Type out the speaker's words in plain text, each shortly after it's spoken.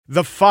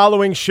The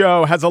following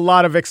show has a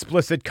lot of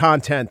explicit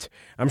content.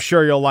 I'm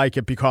sure you'll like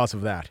it because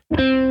of that.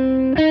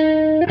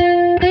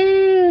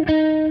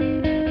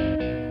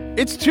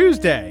 It's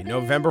Tuesday,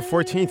 November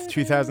 14th,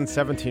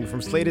 2017.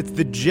 From Slate, it's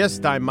The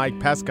Gist. I'm Mike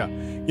Pesca.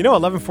 You know,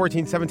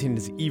 11/14/17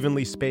 is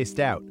evenly spaced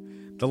out.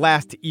 The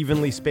last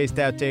evenly spaced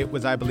out date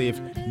was, I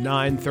believe,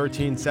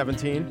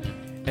 9/13/17.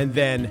 And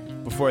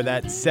then before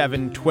that,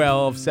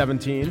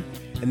 7/12/17.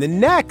 And the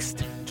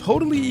next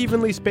totally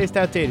evenly spaced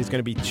out date is going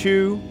to be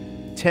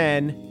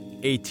 2/10/18.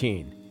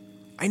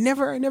 I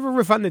never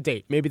refund the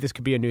date. Maybe this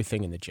could be a new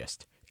thing in The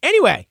Gist.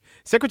 Anyway,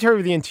 Secretary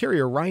of the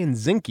Interior Ryan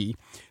Zinke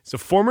is a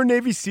former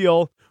Navy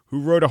SEAL who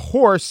rode a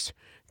horse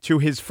to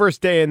his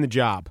first day in the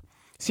job.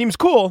 Seems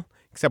cool,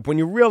 except when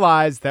you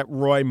realize that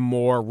Roy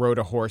Moore rode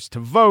a horse to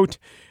vote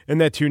and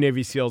that 2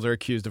 Navy SEALs are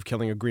accused of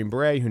killing a Green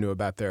Beret who knew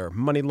about their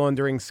money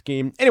laundering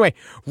scheme. Anyway,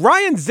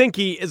 Ryan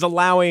Zinke is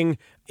allowing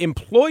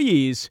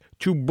employees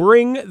to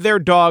bring their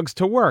dogs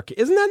to work.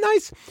 Isn't that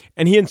nice?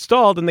 And he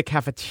installed in the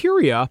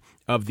cafeteria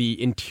of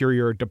the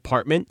Interior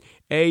Department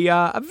a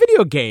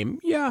video game.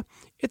 Yeah,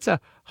 it's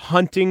a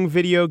hunting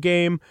video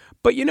game.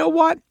 But you know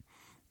what?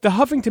 The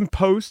Huffington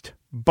Post,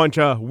 bunch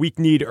of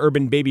weak-kneed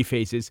urban baby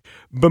faces,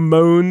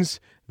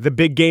 bemoans the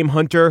big game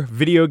hunter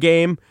video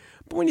game.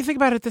 But when you think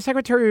about it, the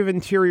Secretary of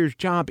Interior's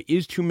job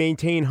is to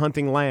maintain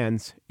hunting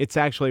lands. It's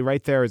actually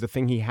right there as a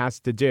thing he has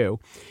to do.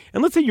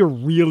 And let's say you're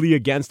really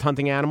against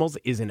hunting animals.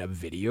 Isn't a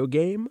video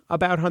game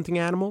about hunting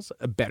animals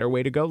a better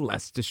way to go?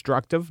 Less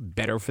destructive,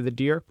 better for the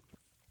deer?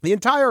 The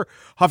entire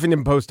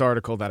Huffington Post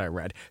article that I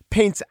read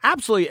paints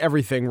absolutely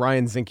everything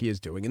Ryan Zinke is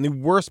doing in the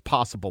worst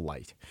possible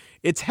light.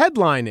 Its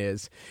headline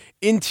is,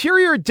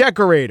 Interior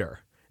Decorator,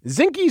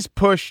 Zinke's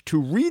push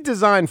to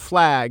redesign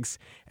flags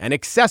and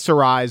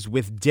accessorize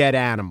with dead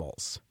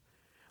animals.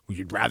 Would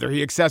you rather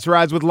he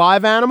accessorize with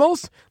live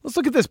animals? Let's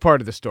look at this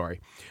part of the story.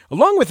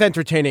 Along with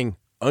entertaining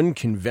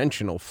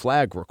unconventional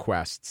flag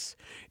requests,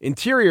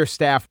 Interior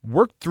staff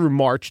worked through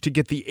March to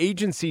get the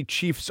agency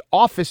chief's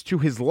office to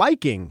his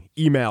liking,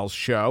 emails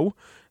show.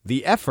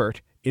 The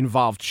effort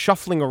involved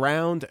shuffling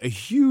around a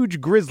huge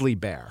grizzly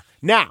bear.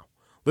 Now,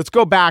 let's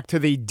go back to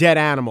the dead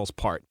animals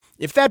part.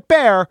 If that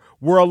bear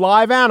were a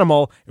live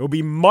animal, it would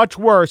be much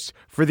worse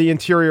for the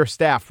Interior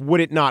staff, would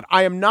it not?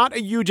 I am not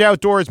a huge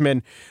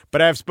outdoorsman,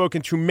 but I have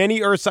spoken to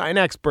many ursine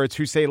experts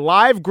who say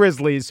live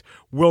grizzlies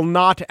will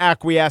not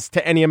acquiesce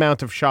to any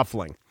amount of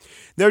shuffling.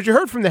 Now, as you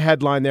heard from the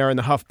headline there in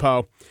the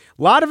HuffPo, a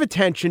lot of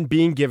attention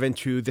being given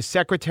to the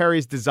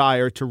Secretary's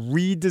desire to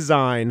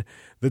redesign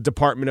the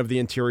Department of the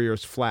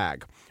Interior's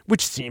flag,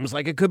 which seems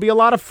like it could be a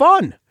lot of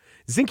fun.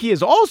 Zinke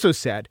has also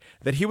said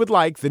that he would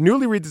like the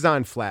newly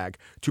redesigned flag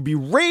to be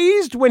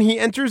raised when he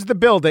enters the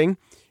building,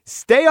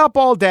 stay up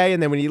all day,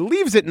 and then when he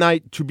leaves at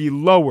night to be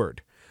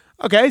lowered.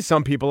 Okay,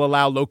 some people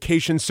allow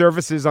location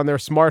services on their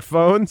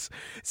smartphones.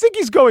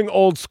 Zinke's going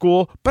old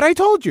school, but I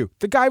told you,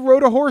 the guy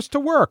rode a horse to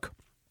work.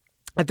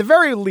 At the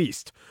very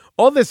least,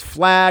 all this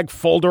flag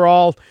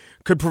folderol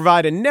could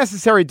provide a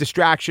necessary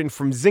distraction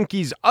from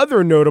Zinke's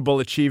other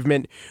notable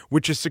achievement,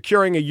 which is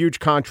securing a huge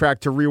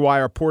contract to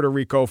rewire Puerto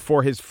Rico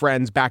for his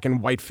friends back in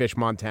Whitefish,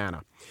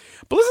 Montana.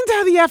 But listen to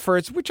how the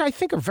efforts, which I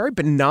think are very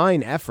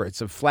benign efforts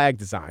of flag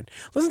design,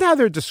 listen to how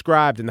they're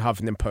described in the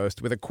Huffington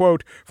Post with a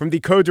quote from the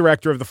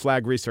co-director of the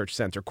Flag Research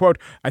Center. Quote,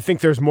 I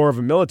think there's more of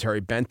a military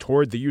bent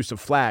toward the use of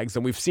flags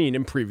than we've seen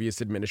in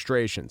previous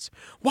administrations.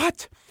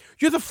 What?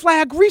 You're the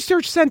Flag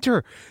Research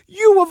Center.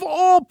 You, of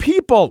all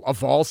people,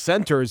 of all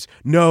centers,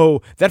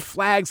 know that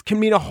flags can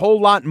mean a whole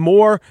lot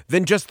more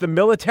than just the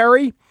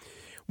military.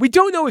 We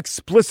don't know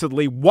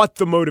explicitly what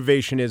the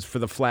motivation is for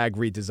the flag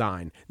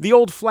redesign. The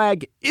old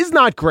flag is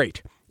not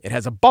great. It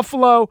has a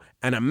buffalo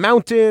and a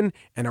mountain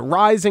and a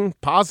rising,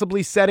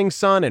 possibly setting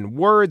sun and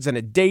words and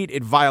a date.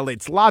 It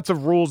violates lots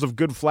of rules of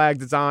good flag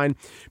design.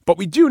 But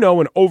we do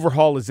know an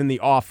overhaul is in the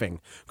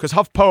offing because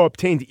HuffPo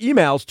obtained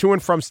emails to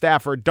and from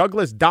staffer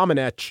Douglas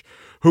Domenech,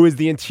 who is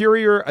the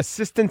Interior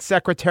Assistant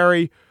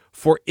Secretary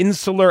for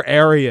Insular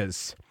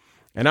Areas.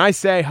 And I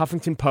say,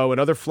 Huffington Post and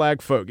other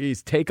flag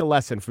fogies, take a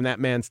lesson from that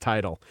man's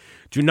title.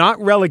 Do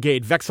not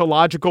relegate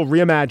vexillological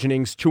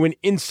reimaginings to an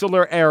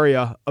insular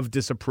area of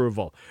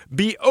disapproval.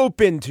 Be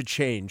open to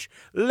change.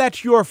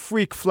 Let your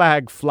freak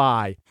flag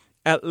fly,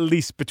 at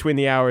least between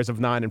the hours of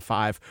 9 and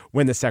 5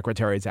 when the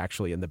secretary is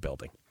actually in the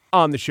building.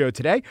 On the show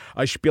today,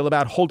 I spiel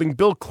about holding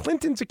Bill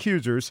Clinton's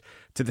accusers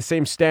to the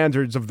same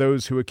standards of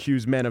those who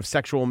accuse men of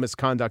sexual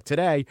misconduct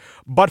today.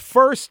 But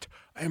first,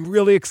 I'm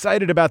really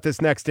excited about this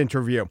next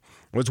interview.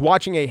 I was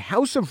watching a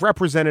House of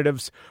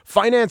Representatives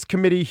Finance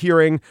Committee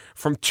hearing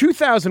from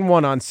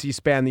 2001 on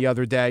C-SPAN the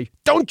other day.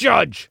 Don't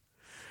judge!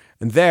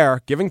 And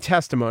there, giving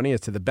testimony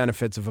as to the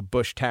benefits of a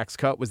Bush tax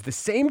cut was the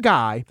same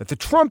guy that the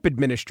Trump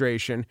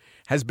administration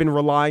has been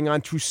relying on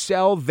to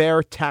sell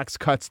their tax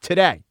cuts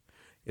today.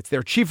 It's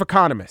their chief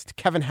economist,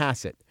 Kevin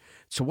Hassett.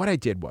 So what I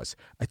did was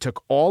I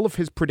took all of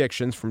his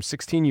predictions from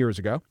 16 years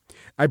ago.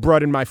 I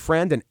brought in my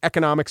friend and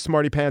economic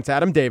smarty pants,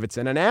 Adam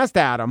Davidson, and asked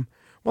Adam,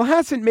 well,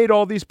 Hassett made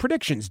all these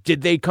predictions.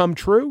 Did they come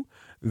true?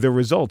 The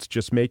results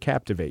just may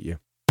captivate you.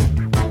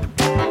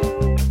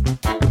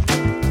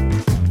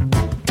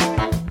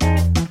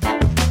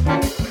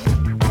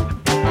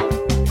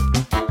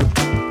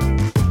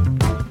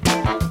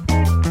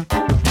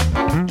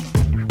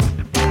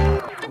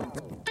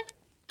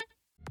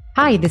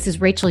 Hi, this is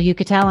Rachel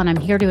Yucatel, and I'm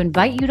here to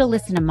invite you to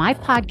listen to my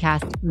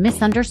podcast,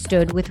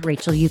 Misunderstood with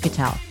Rachel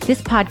Yucatel.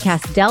 This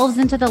podcast delves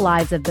into the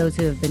lives of those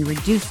who have been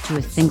reduced to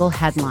a single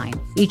headline.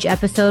 Each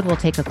episode will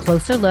take a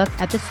closer look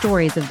at the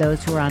stories of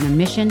those who are on a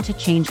mission to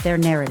change their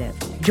narrative.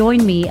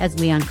 Join me as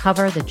we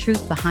uncover the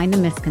truth behind the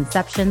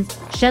misconceptions,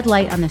 shed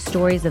light on the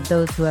stories of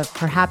those who have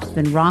perhaps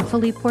been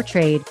wrongfully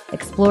portrayed,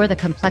 explore the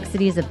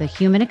complexities of the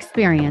human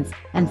experience,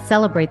 and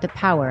celebrate the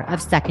power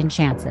of second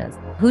chances.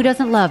 Who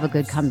doesn't love a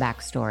good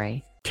comeback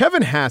story?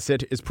 Kevin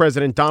Hassett is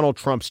President Donald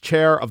Trump's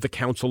chair of the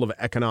Council of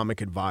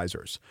Economic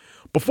Advisors.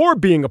 Before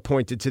being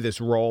appointed to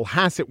this role,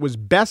 Hassett was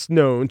best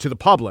known to the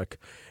public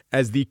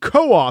as the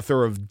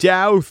co-author of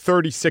Dow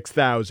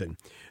 36,000,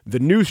 the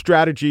new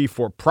strategy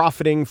for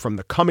profiting from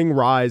the coming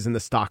rise in the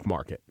stock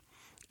market.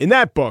 In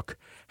that book,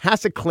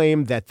 Hassett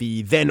claimed that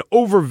the then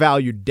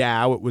overvalued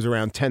Dow, it was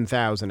around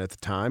 10,000 at the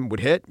time, would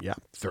hit,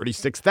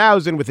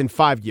 36,000 within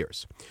 5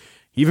 years.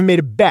 He even made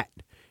a bet.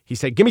 He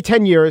said, give me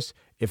 10 years.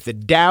 If the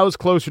Dow's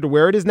closer to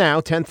where it is now,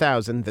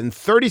 10,000, than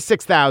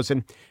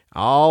 36,000,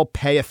 I'll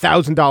pay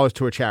 $1,000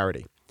 to a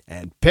charity.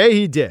 And pay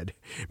he did,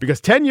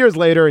 because 10 years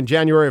later, in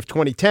January of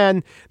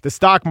 2010, the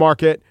stock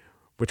market,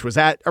 which was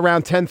at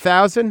around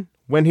 10,000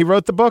 when he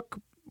wrote the book,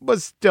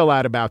 was still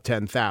at about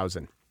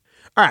 10,000.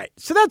 All right,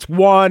 so that's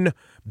one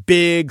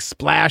big,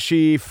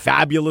 splashy,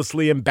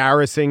 fabulously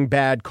embarrassing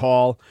bad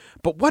call.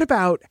 But what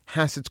about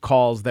Hassett's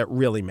calls that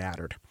really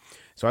mattered?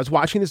 So I was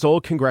watching this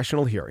old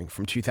congressional hearing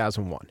from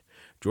 2001.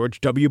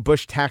 George W.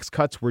 Bush tax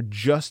cuts were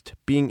just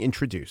being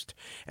introduced,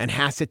 and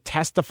Hassett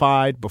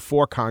testified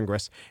before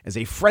Congress as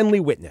a friendly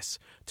witness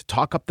to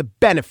talk up the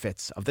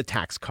benefits of the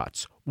tax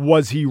cuts.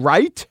 Was he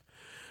right?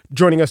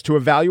 Joining us to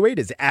evaluate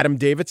is Adam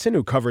Davidson,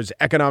 who covers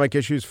economic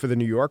issues for The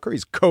New Yorker.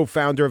 He's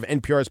co-founder of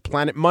NPR's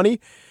Planet Money.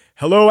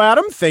 Hello,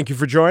 Adam. Thank you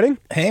for joining.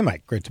 Hey,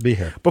 Mike. Great to be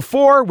here.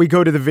 Before we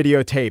go to the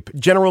videotape,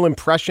 general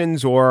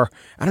impressions, or,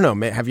 I don't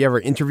know, have you ever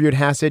interviewed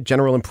Hassett?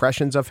 General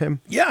impressions of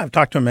him? Yeah, I've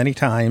talked to him many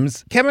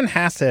times. Kevin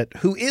Hassett,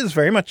 who is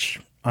very much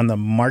on the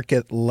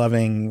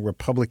market-loving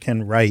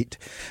Republican right,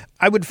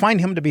 I would find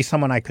him to be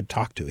someone I could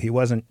talk to. He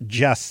wasn't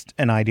just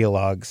an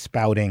ideologue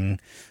spouting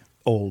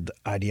old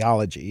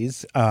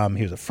ideologies.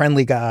 He was a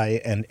friendly guy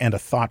and a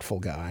thoughtful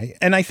guy.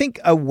 And I think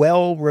a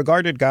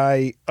well-regarded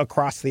guy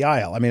across the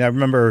aisle. I mean, I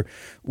remember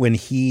when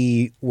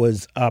he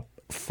was up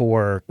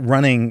for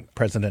running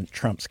President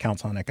Trump's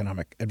Council on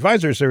Economic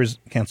Advisors, there was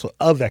Council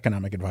of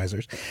Economic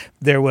Advisors.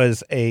 There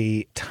was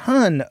a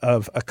ton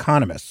of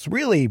economists,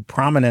 really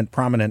prominent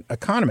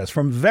economists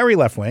from very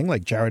left wing,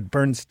 like Jared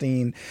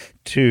Bernstein,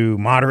 to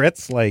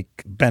moderates like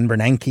Ben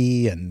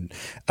Bernanke and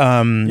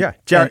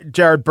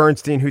Jared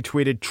Bernstein, who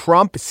tweeted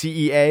Trump,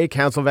 CEA,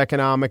 Council of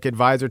Economic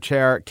Advisor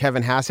Chair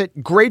Kevin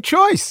Hassett. Great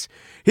choice.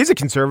 He's a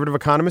conservative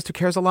economist who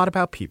cares a lot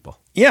about people.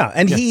 Yeah.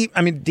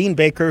 And Dean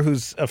Baker,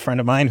 who's a friend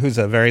of mine, who's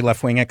a very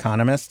left-wing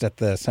economist at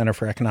the Center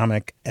for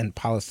Economic and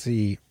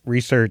Policy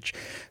Research,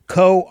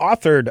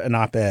 co-authored an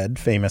op-ed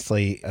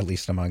famously, at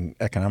least among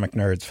economic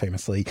nerds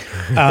famously,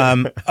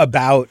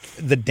 about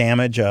the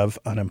damage of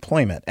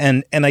unemployment.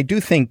 And I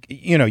do think,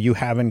 you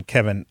have in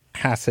Kevin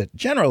Hassett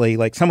generally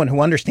like someone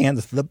who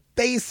understands the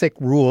basic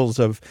rules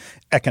of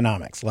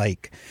economics,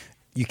 like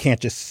you can't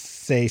just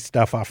say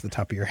stuff off the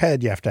top of your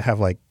head. You have to have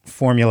like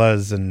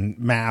formulas and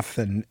math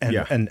and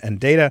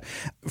data.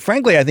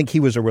 Frankly, I think he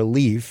was a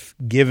relief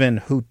given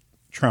who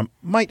Trump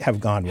might have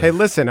gone with. Hey,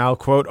 listen, I'll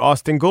quote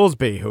Austin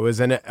Goolsbee, who is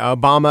an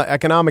Obama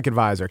economic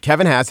advisor.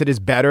 Kevin Hassett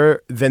is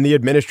better than the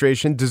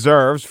administration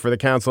deserves for the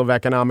Council of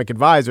Economic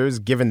Advisors,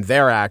 given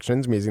their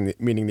actions,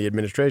 meaning the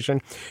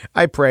administration.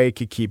 I pray he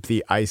could keep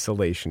the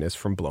isolationists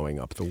from blowing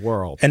up the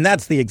world. And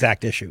that's the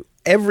exact issue.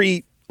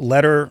 Every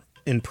letter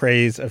in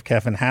praise of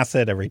Kevin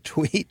Hassett, every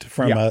tweet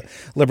from a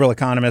liberal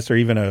economist or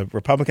even a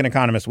Republican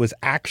economist was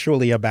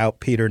actually about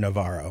Peter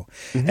Navarro.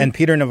 Mm-hmm. And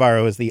Peter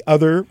Navarro is the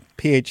other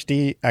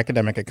PhD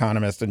academic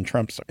economist in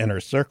Trump's inner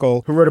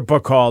circle. Who wrote a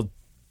book called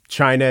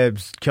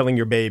China's Killing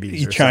Your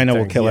Babies. China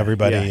will kill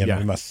everybody and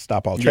we must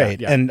stop all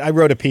trade. And I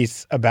wrote a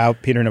piece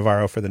about Peter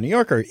Navarro for The New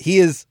Yorker.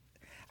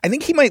 I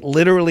think he might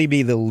literally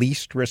be the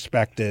least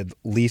respected,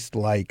 least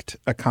liked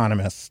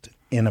economist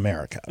in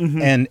America.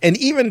 Mm-hmm. And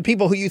even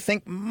people who you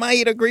think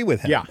might agree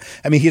with him. Yeah.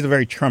 I mean, he's a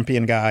very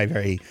Trumpian guy,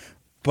 very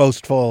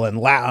boastful and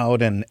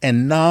loud and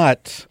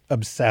not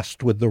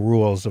obsessed with the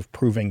rules of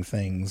proving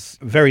things.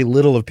 Very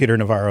little of Peter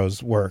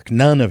Navarro's work,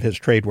 none of his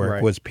trade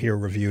work was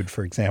peer-reviewed,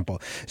 for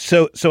example.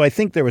 So I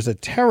think there was a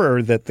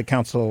terror that the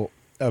Council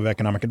of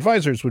Economic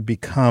Advisors would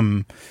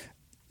become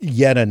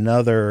yet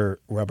another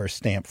rubber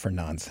stamp for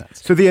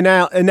nonsense. So the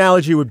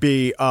analogy would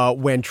be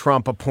when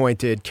Trump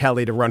appointed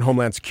Kelly to run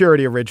Homeland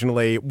Security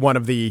originally, one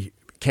of the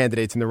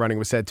candidates in the running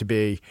was said to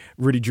be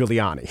Rudy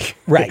Giuliani.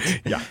 Right.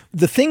 Yeah.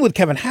 The thing with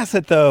Kevin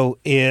Hassett, though,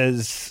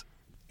 is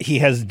he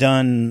has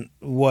done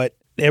what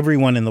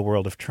everyone in the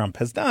world of Trump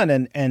has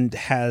done and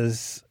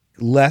has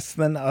less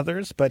than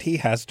others, but he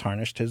has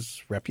tarnished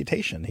his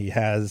reputation. He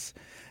has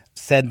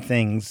said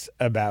things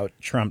about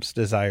Trump's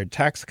desired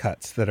tax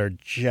cuts that are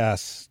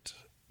just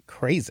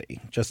crazy,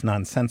 just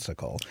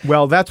nonsensical.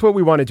 Well, that's what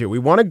we want to do. We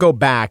want to go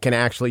back and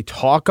actually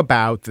talk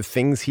about the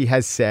things he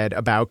has said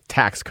about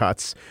tax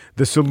cuts,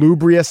 the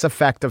salubrious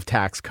effect of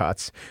tax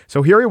cuts.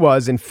 So here he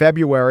was in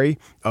February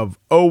of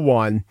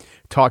 2001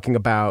 talking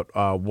about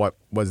what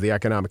was the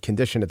economic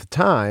condition at the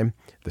time,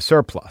 the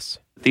surplus.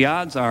 The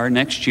odds are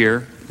next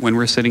year, when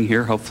we're sitting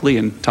here, hopefully,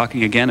 and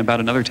talking again about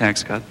another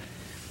tax cut,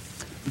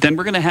 then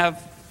we're going to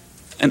have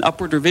an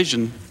upward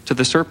revision to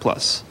the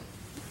surplus,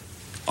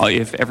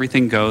 if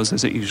everything goes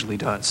as it usually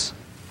does.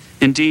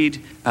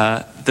 Indeed,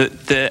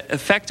 the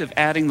effect of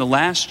adding the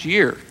last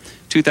year,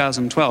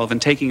 2012,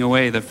 and taking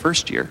away the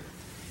first year,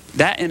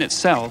 that in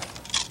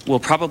itself will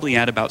probably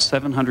add about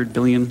 $700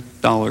 billion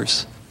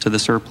to the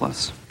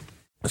surplus.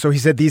 So he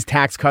said these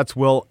tax cuts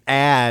will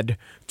add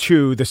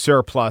to the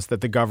surplus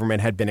that the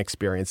government had been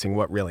experiencing.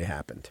 What really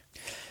happened?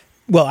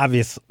 Well, I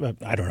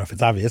don't know if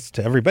it's obvious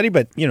to everybody,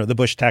 but, the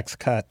Bush tax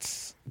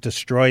cuts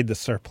destroyed the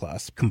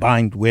surplus,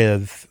 combined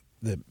with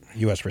the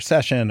U.S.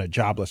 recession, a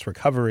jobless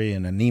recovery,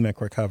 an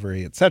anemic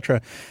recovery, et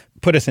cetera,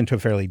 put us into a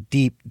fairly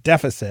deep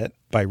deficit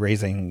by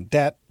raising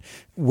debt,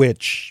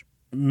 which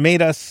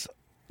made us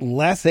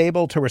less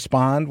able to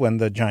respond when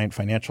the giant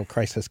financial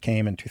crisis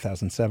came in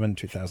 2007,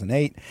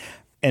 2008.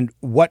 And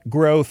what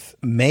growth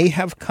may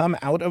have come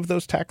out of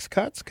those tax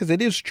cuts, because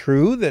it is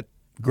true that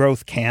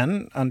growth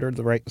can, under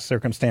the right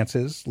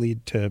circumstances,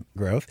 lead to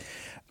growth,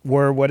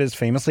 were what is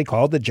famously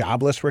called the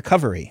jobless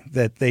recovery,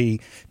 that they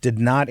did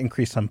not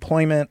increase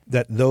employment,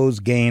 that those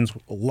gains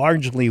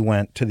largely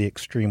went to the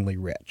extremely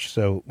rich.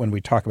 So when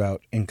we talk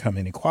about income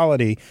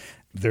inequality,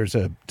 there's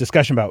a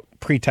discussion about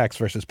pre-tax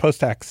versus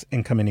post-tax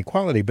income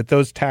inequality, but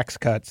those tax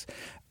cuts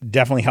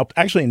definitely helped,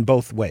 actually in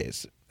both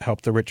ways,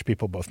 help the rich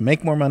people both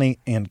make more money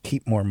and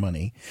keep more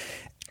money.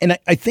 And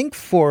I think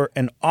for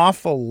an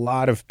awful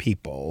lot of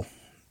people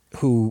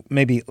who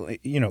maybe,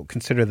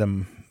 consider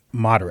them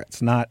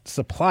moderates, not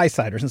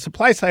supply-siders. And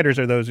supply-siders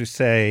are those who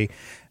say,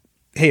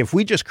 hey, if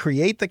we just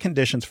create the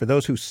conditions for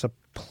those who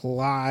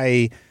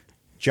supply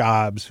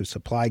jobs, who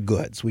supply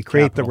goods, we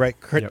create the right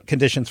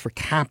conditions for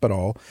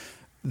capital,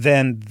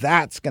 then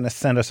that's going to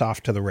send us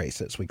off to the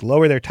races. We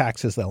lower their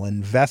taxes, they'll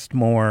invest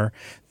more,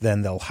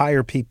 then they'll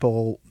hire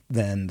people,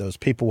 then those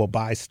people will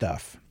buy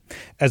stuff.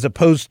 As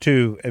opposed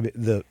to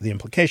the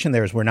implication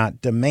there is we're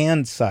not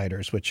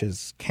demand-siders, which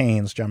is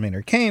Keynes, John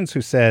Maynard Keynes,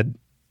 who said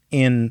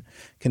in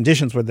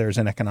conditions where there's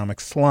an economic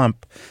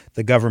slump,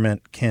 the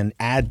government can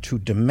add to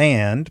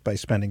demand by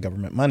spending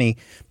government money.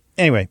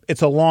 Anyway,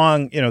 it's a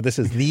long, this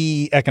is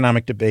the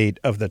economic debate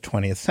of the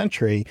 20th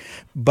century.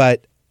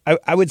 But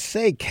I would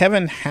say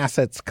Kevin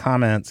Hassett's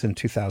comments in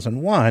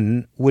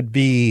 2001 would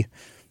be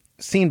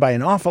seen by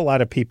an awful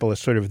lot of people as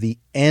sort of the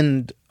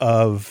end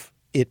of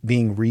it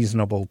being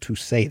reasonable to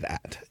say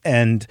that.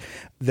 And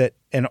that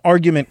an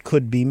argument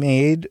could be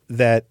made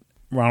that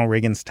Ronald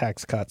Reagan's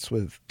tax cuts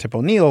with Tip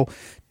O'Neill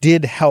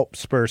did help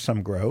spur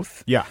some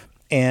growth. Yeah.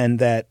 And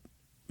that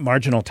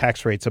marginal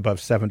tax rates above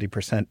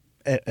 70%,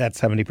 at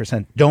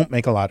 70%, don't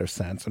make a lot of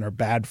sense and are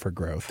bad for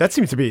growth. That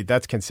seems to be,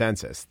 that's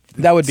consensus.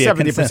 That would be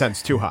 70%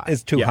 is too high.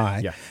 Is too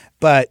high. Yeah.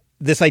 But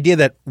this idea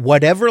that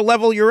whatever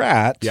level you're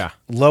at,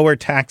 lower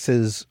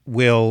taxes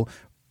will,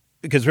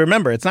 because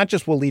remember, it's not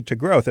just will lead to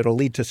growth. It'll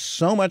lead to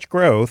so much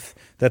growth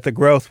that the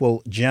growth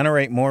will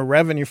generate more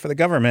revenue for the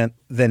government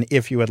than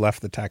if you had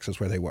left the taxes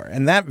where they were.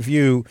 And that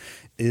view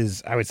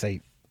is, I would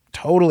say,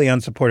 totally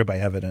unsupported by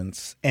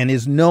evidence and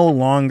is no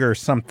longer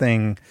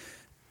something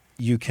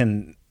you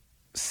can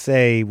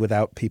say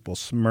without people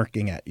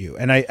smirking at you.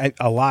 And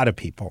a lot of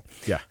people.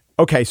 Yeah.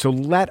 Okay, so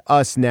let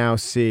us now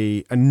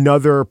see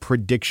another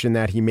prediction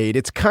that he made.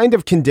 It's kind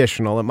of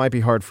conditional. It might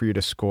be hard for you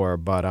to score,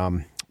 but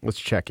let's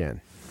check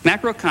in.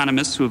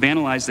 Macroeconomists who have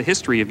analyzed the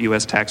history of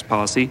U.S. tax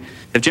policy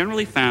have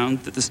generally found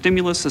that the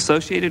stimulus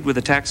associated with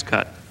a tax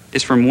cut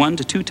is from 1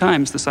 to 2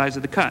 times the size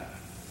of the cut.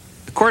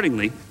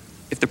 Accordingly,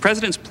 if the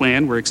president's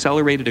plan were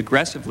accelerated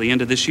aggressively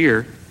into this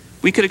year,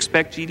 we could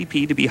expect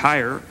GDP to be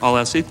higher, all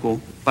else equal,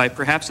 by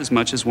perhaps as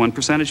much as 1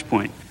 percentage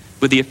point,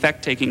 with the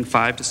effect taking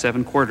 5 to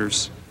 7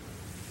 quarters.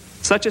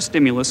 Such a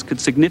stimulus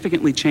could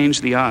significantly change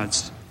the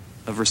odds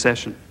of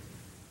recession.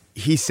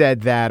 He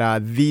said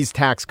that these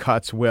tax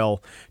cuts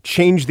will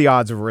change the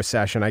odds of a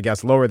recession, I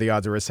guess, lower the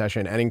odds of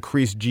recession, and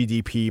increase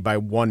GDP by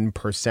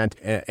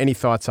 1%. Any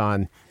thoughts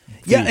on?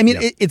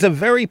 It's a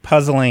very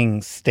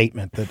puzzling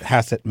statement that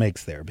Hassett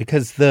makes there,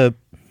 because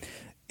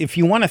if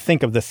you want to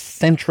think of the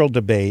central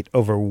debate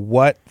over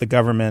what the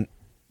government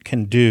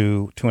can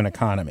do to an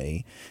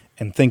economy,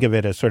 and think of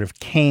it as sort of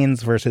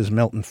Keynes versus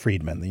Milton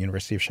Friedman, the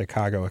University of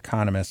Chicago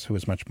economist who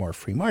is much more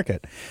free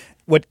market.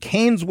 What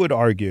Keynes would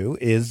argue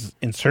is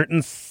in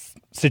certain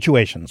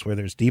situations where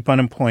there's deep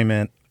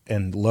unemployment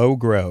and low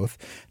growth,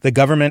 the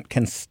government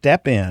can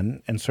step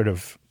in and sort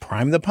of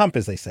prime the pump,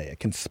 as they say. It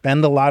can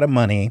spend a lot of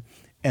money,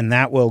 and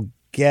that will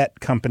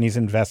get companies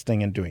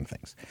investing and doing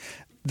things.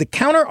 The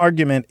counter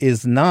argument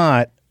is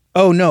not,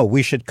 oh, no,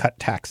 we should cut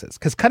taxes,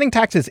 because cutting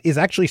taxes is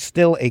actually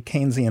still a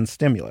Keynesian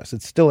stimulus.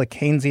 It's still a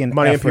Keynesian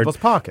money effort in people's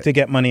pockets. To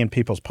get money in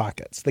people's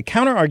pockets. The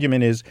counter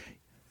argument is,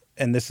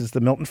 and this is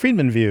the Milton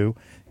Friedman view,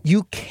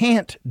 You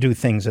can't do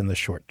things in the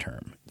short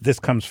term. This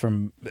comes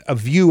from a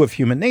view of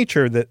human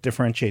nature that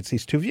differentiates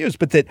these two views,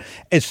 but that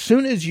as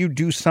soon as you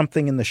do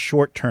something in the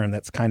short term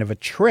that's kind of a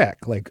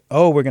trick, like,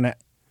 oh, we're going to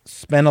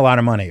spend a lot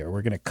of money or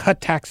we're going to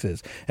cut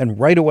taxes, and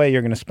right away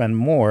you're going to spend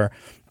more,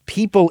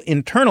 people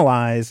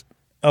internalize,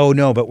 oh,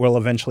 no, but we'll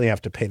eventually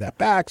have to pay that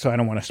back, so I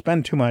don't want to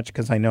spend too much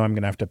because I know I'm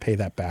going to have to pay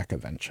that back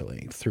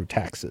eventually through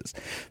taxes,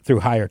 through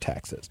higher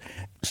taxes.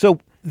 So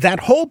that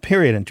whole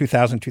period in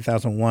 2000,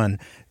 2001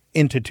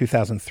 into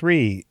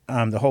 2003,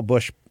 the whole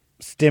Bush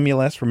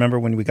stimulus, remember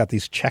when we got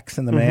these checks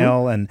in the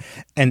mail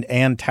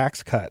and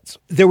tax cuts,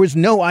 there was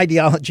no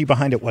ideology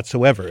behind it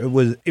whatsoever.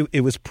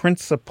 It was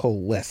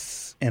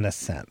principle-less in a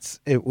sense.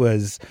 It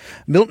was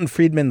Milton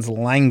Friedman's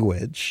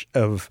language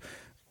of,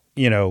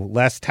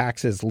 less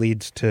taxes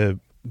leads to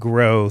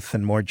growth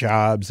and more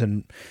jobs,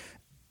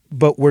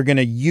 but we're going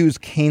to use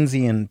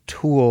Keynesian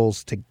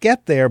tools to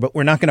get there, but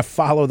we're not going to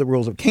follow the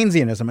rules of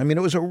Keynesianism. I mean,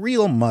 it was a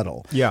real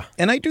muddle. Yeah.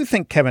 And I do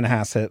think Kevin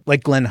Hassett,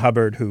 like Glenn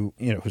Hubbard,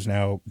 who's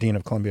now dean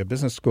of Columbia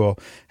Business School,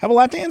 have a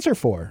lot to answer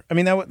for. I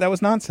mean, that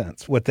was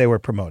nonsense, what they were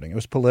promoting. It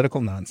was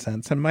political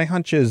nonsense. And my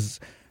hunch is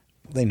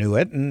they knew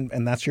it,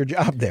 and that's your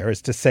job there,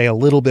 is to say a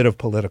little bit of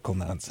political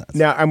nonsense.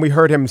 Now, and we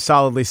heard him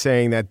solidly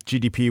saying that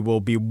GDP will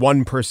be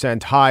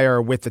 1%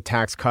 higher with the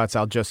tax cuts.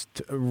 I'll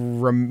just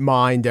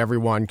remind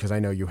everyone, because I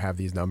know you have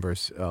these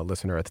numbers,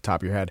 listener, at the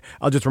top of your head.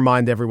 I'll just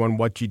remind everyone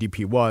what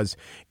GDP was.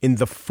 In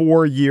the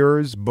 4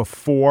 years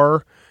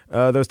before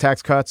those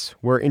tax cuts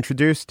were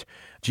introduced,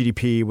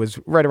 GDP was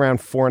right around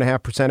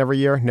 4.5% every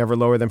year, never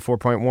lower than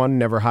 4.1,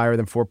 never higher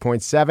than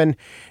 4.7.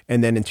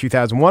 And then in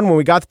 2001, when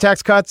we got the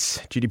tax cuts,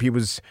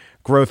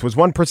 growth was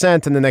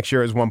 1%, and the next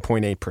year it was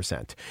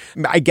 1.8%.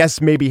 I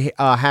guess maybe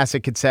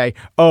Hassett could say,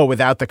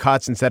 without the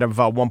cuts, instead of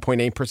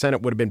 1.8%,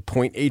 it would have been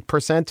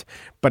 0.8%,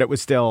 but it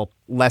was still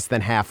less than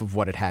half of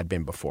what it had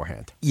been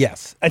beforehand.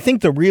 Yes. I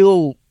think the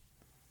real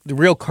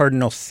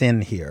cardinal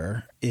sin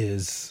here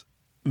is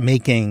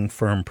making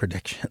firm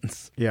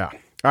predictions. Yeah.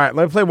 All right,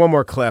 let me play one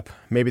more clip.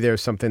 Maybe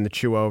there's something to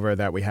chew over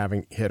that we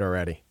haven't hit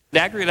already.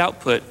 The aggregate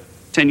output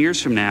 10 years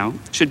from now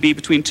should be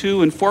between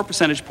 2 and 4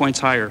 percentage points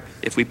higher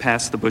if we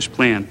pass the Bush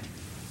plan.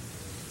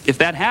 If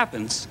that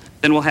happens,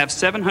 then we'll have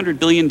 $700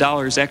 billion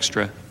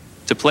extra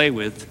to play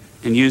with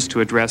and use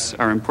to address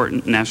our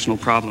important national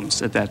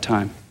problems at that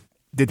time.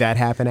 Did that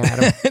happen,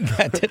 Adam?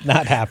 That did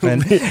not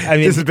happen. I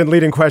mean, this has been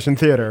leading question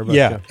theater. But,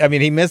 yeah. I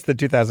mean, he missed the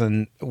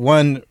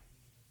 2001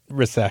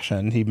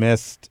 recession. He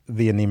missed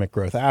the anemic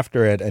growth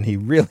after it, and he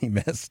really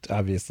missed,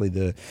 obviously,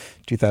 the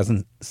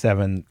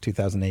 2007,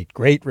 2008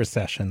 Great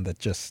Recession that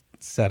just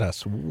set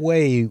us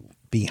way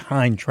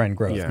behind trend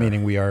growth,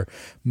 meaning we are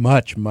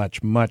much,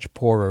 much, much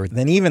poorer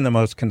than even the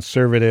most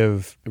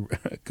conservative,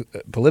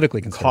 politically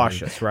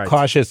conservative,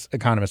 cautious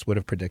economists would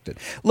have predicted.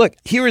 Look,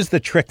 here is the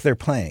trick they're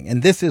playing,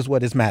 and this is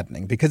what is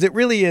maddening, because it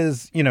really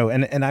is,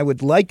 and I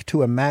would like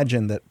to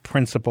imagine that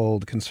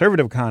principled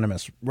conservative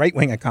economists,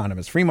 right-wing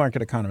economists, free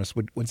market economists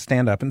would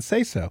stand up and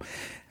say so.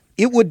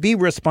 It would be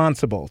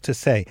responsible to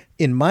say,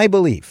 in my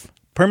belief,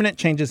 permanent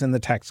changes in the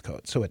tax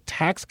code, so a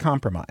tax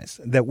compromise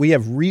that we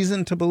have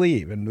reason to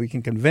believe and we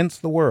can convince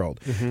the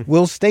world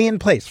will stay in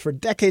place for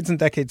decades and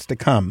decades to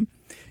come,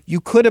 you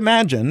could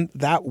imagine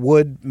that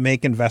would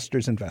make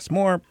investors invest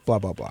more, blah,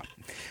 blah, blah.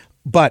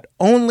 But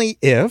only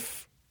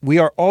if we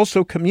are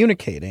also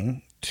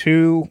communicating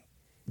to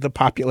the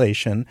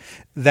population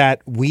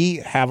that we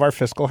have our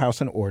fiscal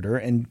house in order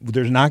and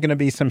there's not going to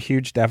be some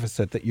huge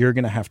deficit that you're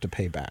going to have to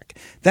pay back.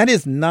 That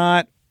is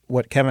not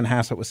what Kevin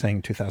Hassett was saying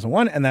in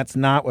 2001, and that's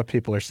not what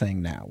people are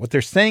saying now. What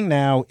they're saying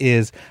now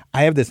is,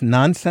 I have this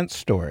nonsense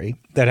story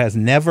that has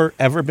never,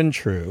 ever been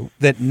true,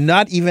 that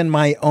not even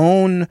my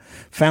own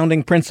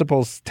founding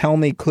principles tell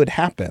me could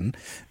happen,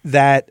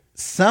 that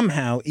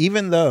somehow,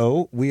 even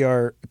though we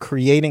are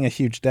creating a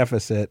huge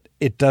deficit,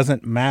 it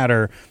doesn't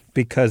matter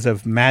because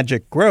of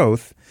magic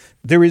growth.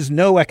 There is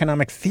no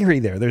economic theory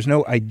there. There's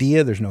no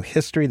idea. There's no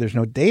history. There's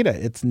no data.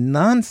 It's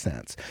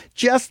nonsense.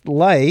 Just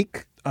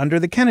like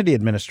under the Kennedy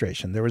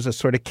administration, there was a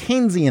sort of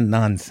Keynesian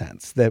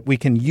nonsense that we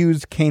can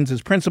use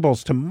Keynes's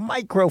principles to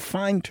micro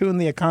fine-tune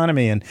the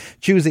economy and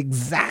choose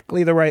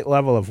exactly the right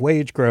level of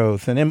wage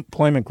growth and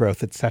employment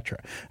growth, et cetera.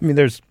 I mean,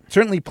 there's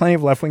certainly plenty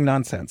of left-wing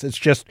nonsense. It's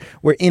just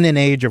we're in an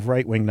age of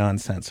right-wing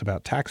nonsense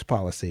about tax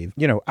policy.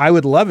 I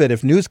would love it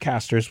if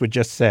newscasters would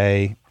just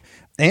say,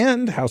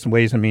 and House and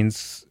Ways and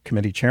Means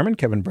Committee Chairman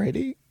Kevin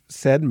Brady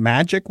said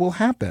magic will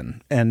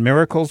happen and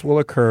miracles will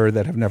occur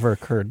that have never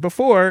occurred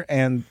before.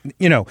 And,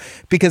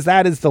 because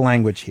that is the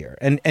language here.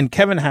 And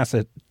Kevin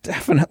Hassett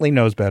definitely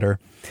knows better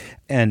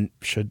and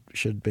should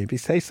maybe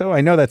say so. I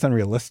know that's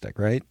unrealistic,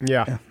 right?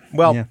 Yeah.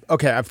 Well,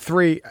 okay, I have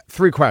three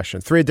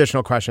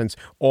additional questions,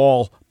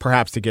 all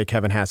perhaps to get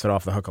Kevin Hassett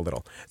off the hook a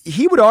little.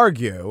 He would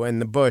argue,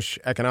 and the Bush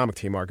economic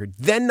team argued,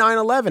 then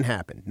 9/11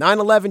 happened.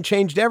 9/11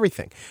 changed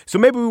everything. So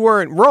maybe we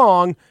weren't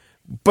wrong,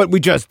 but we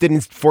just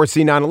didn't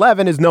foresee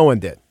 9/11 as no one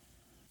did.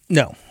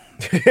 No.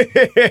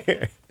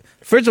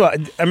 First of all,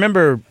 I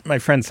remember my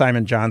friend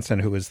Simon Johnson,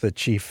 who was the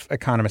chief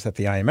economist at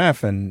the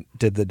IMF and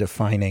did the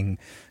defining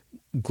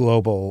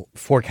global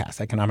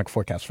forecasts, economic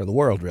forecasts for the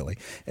world, really.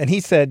 And he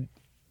said,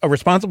 a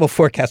responsible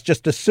forecast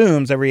just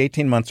assumes every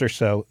 18 months or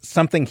so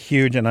something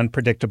huge and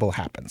unpredictable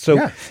happens. So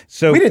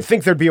we didn't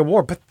think there'd be a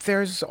war, but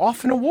there's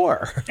often a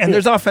war. And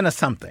there's often a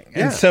something.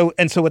 Yeah.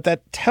 And so what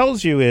that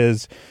tells you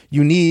is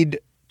you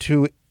need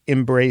to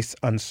embrace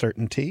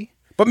uncertainty.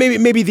 But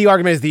maybe the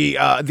argument is the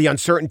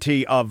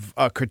uncertainty of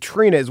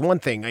Katrina is one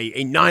thing.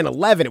 A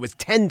 9/11, it was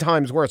 10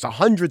 times worse,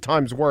 100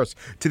 times worse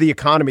to the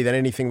economy than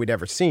anything we'd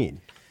ever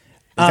seen.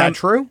 Is that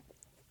true?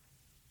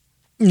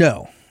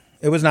 No.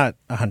 It was not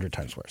 100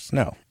 times worse.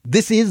 No.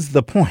 This is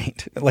the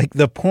point. Like,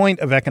 the point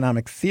of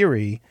economic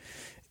theory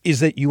is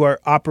that you are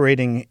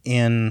operating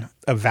in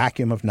a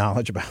vacuum of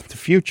knowledge about the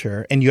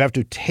future, and you have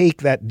to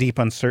take that deep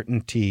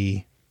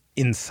uncertainty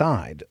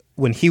inside.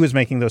 When he was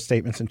making those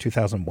statements in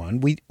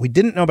 2001, we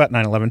didn't know about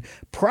 9/11.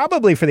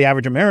 Probably for the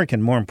average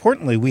American, more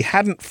importantly, we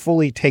hadn't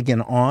fully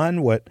taken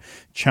on what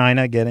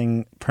China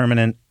getting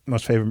permanent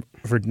most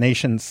favored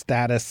nation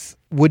status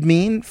would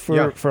mean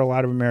for a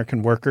lot of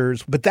American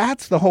workers. But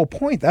that's the whole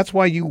point. That's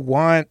why you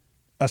want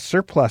a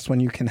surplus when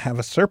you can have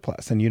a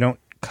surplus, and you don't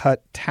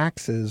cut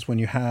taxes when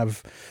you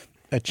have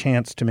a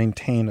chance to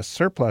maintain a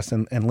surplus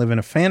and live in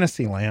a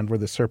fantasy land where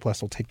the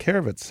surplus will take care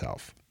of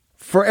itself.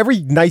 For every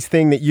nice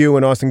thing that you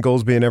and Austin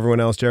Goolsbee and everyone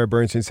else, Jared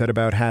Bernstein, said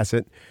about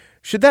Hassett,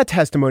 should that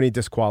testimony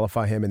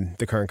disqualify him in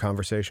the current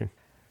conversation?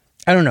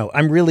 I don't know.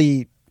 I'm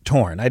really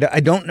torn. I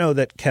don't know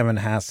that Kevin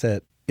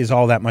Hassett is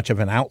all that much of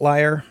an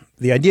outlier.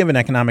 The idea of an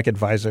economic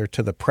advisor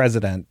to the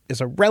president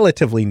is a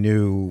relatively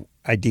new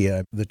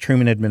idea. The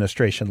Truman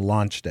administration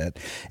launched it.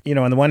 You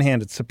know, on the one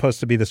hand, it's supposed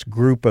to be this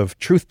group of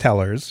truth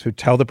tellers who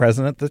tell the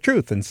president the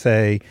truth and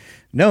say,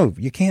 no,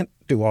 you can't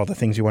do all the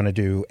things you want to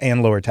do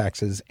and lower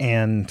taxes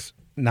and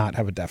not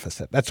have a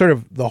deficit. That's sort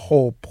of the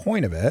whole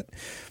point of it.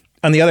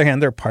 On the other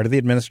hand, they're part of the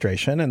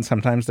administration, and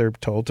sometimes they're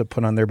told to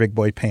put on their big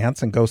boy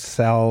pants and go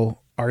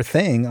sell our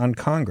thing on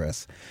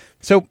Congress.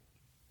 So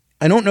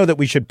I don't know that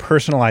we should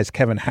personalize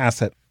Kevin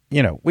Hassett.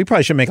 You know, we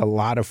probably should make a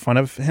lot of fun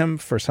of him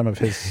for some of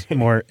his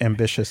more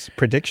ambitious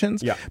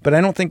predictions. Yeah. But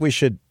I don't think we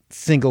should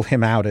single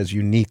him out as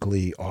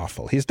uniquely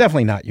awful. He's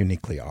definitely not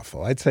uniquely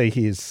awful. I'd say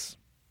he's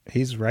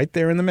right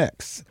there in the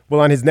mix.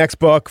 Well, on his next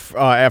book,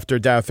 after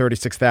Dow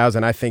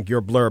 36,000, I think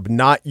your blurb,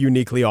 not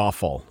uniquely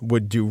awful,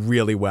 would do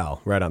really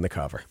well right on the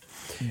cover.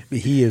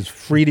 He is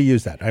free to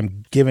use that.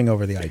 I'm giving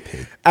over the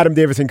IP. Adam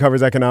Davidson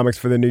covers economics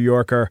for The New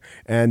Yorker,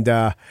 and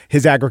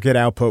his aggregate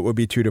output would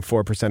be 2 to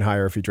 4%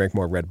 higher if he drank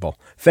more Red Bull.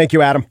 Thank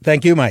you, Adam.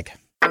 Thank you, Mike.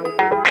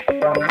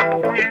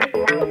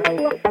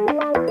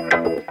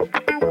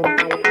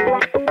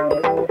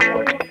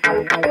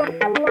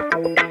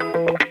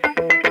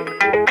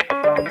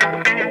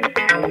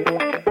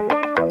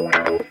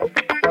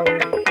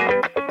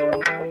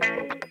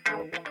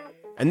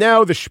 And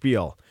now the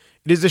spiel.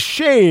 It is a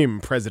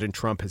shame, President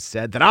Trump has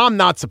said, that I'm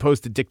not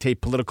supposed to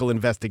dictate political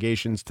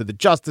investigations to the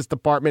Justice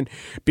Department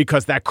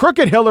because that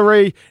crooked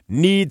Hillary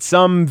needs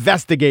some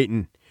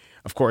investigating.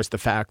 Of course, the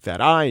fact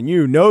that I and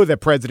you know that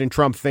President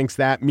Trump thinks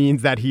that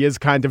means that he is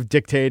kind of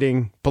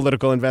dictating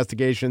political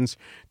investigations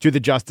to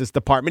the Justice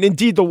Department.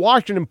 Indeed, the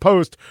Washington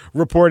Post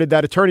reported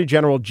that Attorney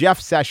General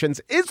Jeff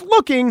Sessions is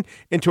looking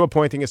into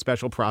appointing a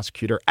special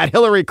prosecutor at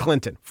Hillary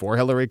Clinton, for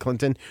Hillary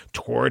Clinton,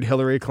 toward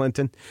Hillary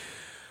Clinton.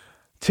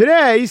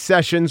 Today,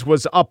 Sessions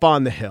was up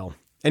on the Hill,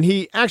 and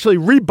he actually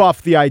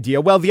rebuffed the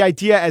idea. Well, the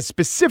idea as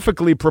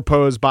specifically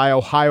proposed by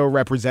Ohio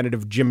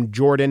Representative Jim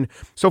Jordan.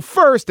 So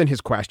first, in his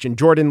question,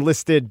 Jordan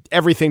listed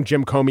everything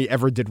Jim Comey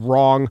ever did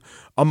wrong.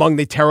 Among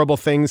the terrible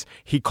things,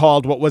 he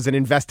called what was an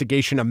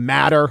investigation a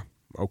matter.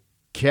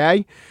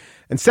 Okay.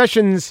 And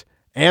Sessions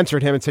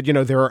answered him and said, you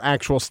know, there are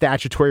actual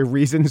statutory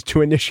reasons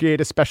to initiate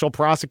a special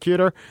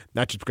prosecutor,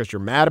 not just because you're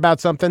mad about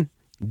something.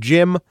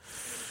 Jim.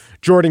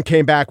 Jordan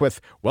came back with,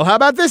 well, how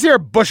about this here,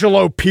 Bushel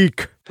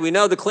O'Peak? We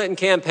know the Clinton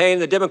campaign,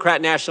 the Democrat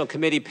National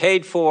Committee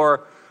paid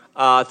for,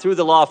 through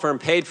the law firm,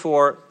 paid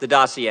for the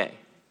dossier.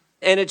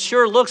 And it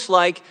sure looks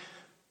like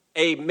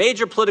a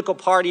major political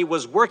party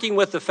was working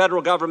with the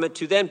federal government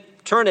to then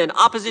turn an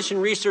opposition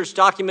research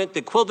document, the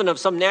equivalent of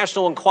some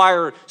National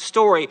Enquirer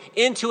story,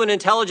 into an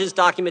intelligence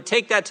document,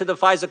 take that to the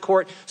FISA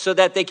court so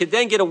that they could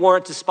then get a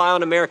warrant to spy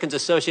on Americans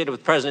associated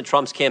with President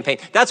Trump's campaign.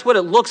 That's what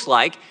it looks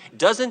like.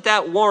 Doesn't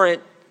that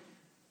warrant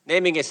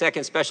naming a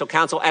second special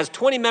counsel, as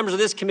 20 members of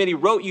this committee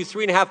wrote you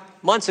 3.5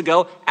 months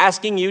ago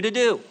asking you to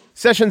do?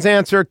 Sessions'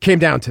 answer came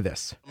down to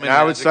this.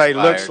 I would say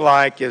looks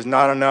like is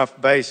not enough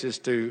basis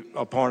to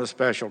appoint a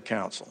special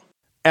counsel.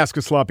 Ask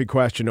a sloppy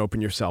question, open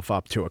yourself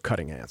up to a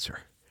cutting answer.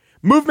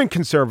 Movement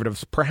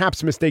conservatives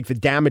perhaps mistake the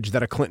damage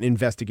that a Clinton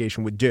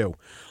investigation would do.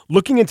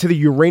 Looking into the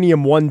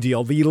Uranium One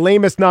deal, the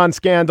lamest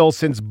non-scandal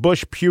since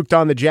Bush puked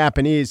on the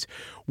Japanese,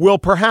 will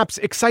perhaps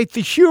excite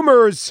the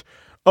humors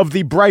of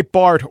the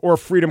Breitbart or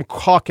Freedom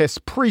Caucus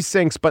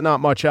precincts, but not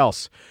much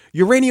else.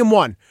 Uranium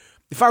One.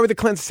 If I were the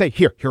Clintons, say,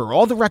 here are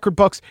all the record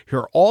books,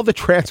 here are all the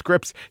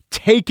transcripts,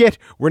 take it,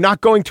 we're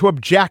not going to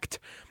object.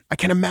 I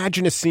can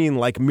imagine a scene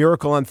like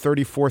Miracle on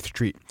 34th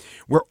Street,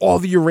 where all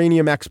the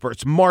uranium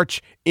experts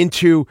march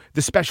into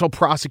the special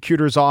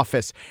prosecutor's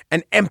office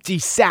and empty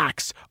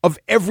sacks of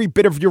every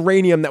bit of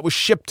uranium that was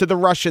shipped to the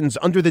Russians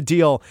under the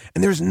deal.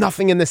 And there's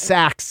nothing in the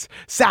sacks,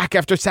 sack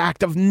after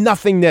sack of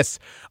nothingness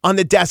on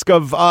the desk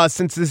of,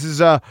 since this is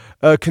a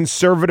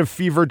conservative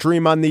fever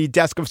dream, on the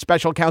desk of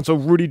special counsel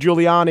Rudy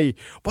Giuliani.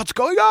 What's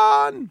going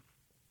on?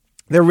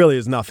 There really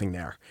is nothing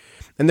there.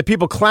 And the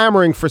people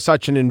clamoring for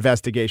such an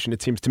investigation,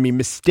 it seems to me,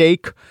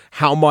 mistake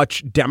how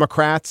much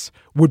Democrats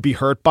would be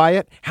hurt by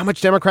it, how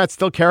much Democrats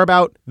still care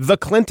about the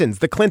Clintons.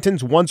 The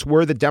Clintons once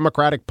were the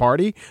Democratic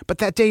Party, but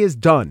that day is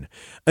done.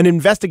 An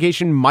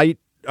investigation might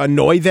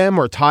annoy them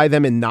or tie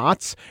them in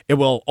knots. It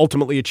will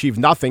ultimately achieve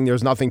nothing.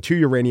 There's nothing to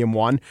Uranium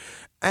One.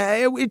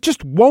 It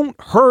just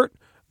won't hurt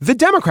the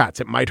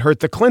Democrats. It might hurt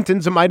the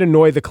Clintons. It might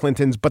annoy the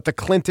Clintons, but the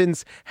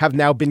Clintons have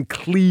now been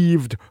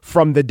cleaved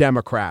from the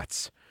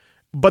Democrats.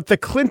 But the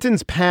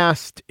Clintons'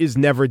 past is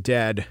never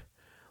dead.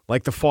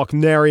 Like the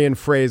Faulknerian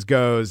phrase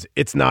goes,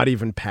 it's not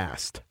even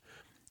past.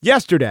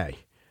 Yesterday,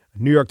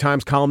 New York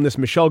Times columnist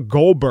Michelle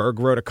Goldberg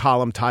wrote a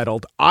column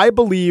titled, I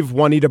Believe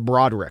Juanita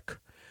Broaddrick.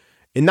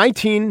 In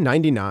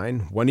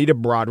 1999, Juanita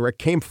Broaddrick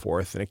came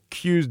forth and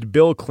accused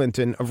Bill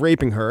Clinton of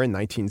raping her in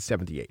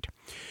 1978.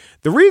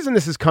 The reason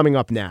this is coming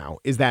up now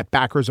is that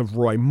backers of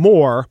Roy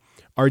Moore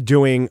are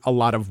doing a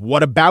lot of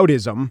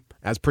whataboutism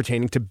as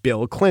pertaining to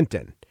Bill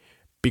Clinton.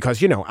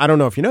 Because, I don't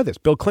know if you know this,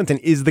 Bill Clinton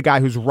is the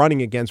guy who's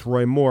running against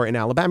Roy Moore in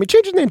Alabama. He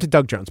changed his name to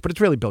Doug Jones, but it's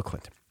really Bill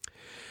Clinton.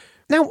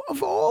 Now,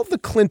 of all the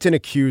Clinton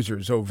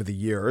accusers over the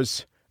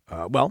years,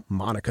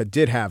 Monica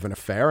did have an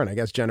affair, and I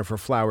guess Jennifer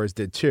Flowers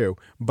did too.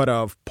 But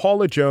of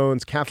Paula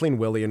Jones, Kathleen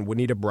Willey, and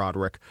Juanita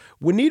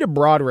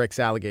Broaddrick's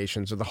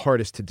allegations are the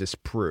hardest to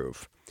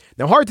disprove.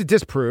 Now, hard to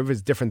disprove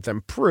is different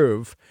than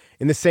prove.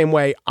 In the same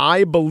way,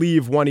 I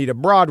believe Juanita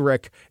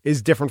Broaddrick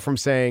is different from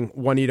saying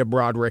Juanita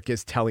Broaddrick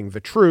is telling the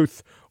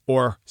truth,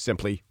 or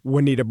simply,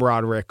 Juanita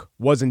Broaddrick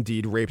was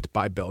indeed raped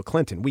by Bill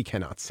Clinton. We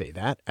cannot say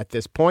that at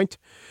this point.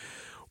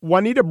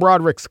 Juanita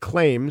Broaddrick's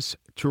claims,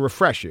 to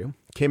refresh you,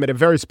 came at a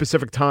very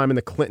specific time in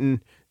the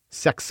Clinton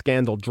sex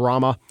scandal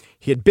drama.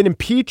 He had been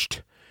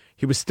impeached.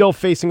 He was still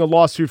facing a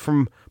lawsuit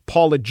from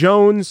Paula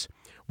Jones.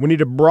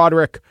 Juanita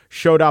Broaddrick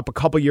showed up a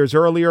couple years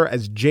earlier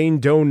as Jane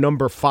Doe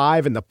number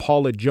 5 in the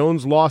Paula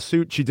Jones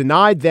lawsuit. She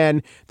denied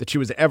then that she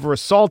was ever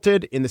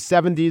assaulted in the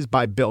 70s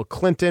by Bill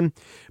Clinton,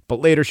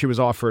 but later she was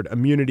offered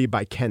immunity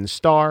by Ken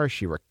Starr.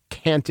 She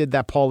recanted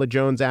that Paula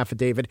Jones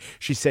affidavit.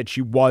 She said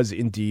she was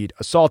indeed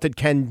assaulted.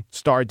 Ken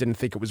Starr didn't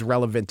think it was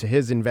relevant to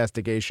his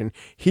investigation.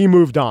 He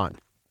moved on.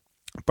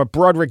 But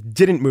Broaddrick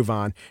didn't move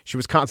on. She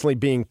was constantly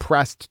being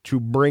pressed to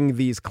bring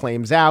these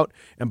claims out,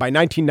 and by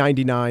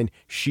 1999,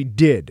 she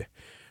did.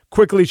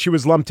 Quickly, she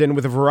was lumped in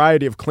with a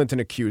variety of Clinton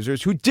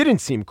accusers who didn't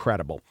seem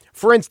credible.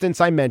 For instance,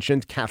 I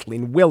mentioned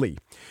Kathleen Willey.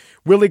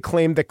 Willey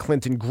claimed that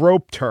Clinton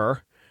groped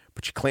her,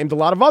 but she claimed a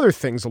lot of other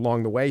things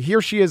along the way.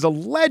 Here she is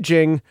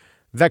alleging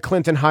that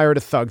Clinton hired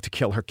a thug to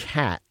kill her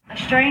cat. A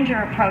stranger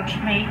approached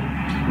me,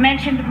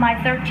 mentioned my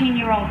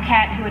 13-year-old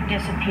cat who had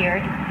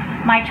disappeared,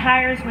 my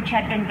tires which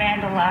had been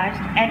vandalized,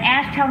 and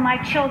asked how my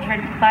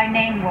children by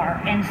name were,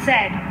 and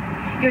said,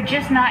 "You're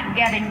just not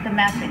getting the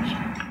message."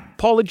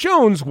 Paula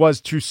Jones was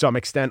to some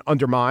extent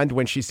undermined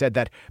when she said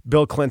that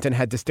Bill Clinton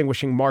had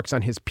distinguishing marks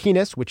on his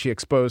penis, which he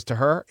exposed to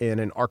her in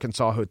an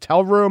Arkansas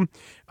hotel room.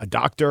 A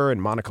doctor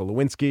and Monica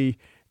Lewinsky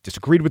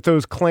disagreed with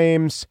those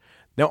claims.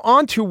 Now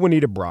on to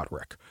Juanita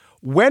Broaddrick.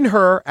 When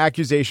her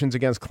accusations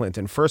against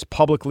Clinton first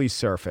publicly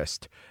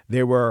surfaced,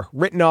 they were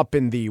written up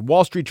in the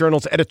Wall Street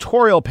Journal's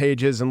editorial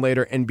pages, and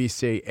later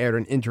NBC aired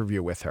an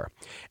interview with her.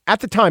 At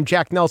the time,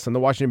 Jack Nelson, the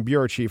Washington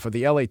bureau chief of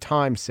the LA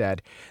Times,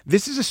 said,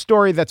 "This is a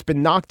story that's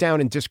been knocked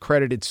down and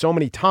discredited so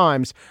many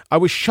times, I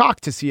was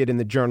shocked to see it in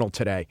the Journal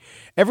today.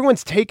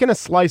 Everyone's taken a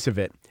slice of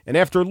it, and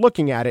after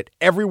looking at it,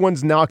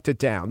 everyone's knocked it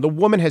down. The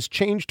woman has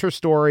changed her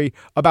story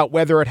about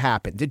whether it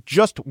happened. It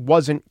just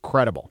wasn't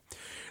credible."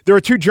 There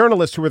are two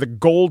journalists who were the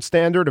gold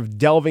standard of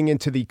delving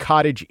into the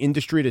cottage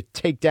industry to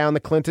take down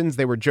the Clintons.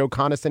 They were Joe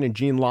Coniston and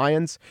Gene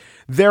Lyons.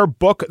 Their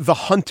book, The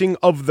Hunting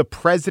of the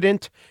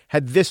President,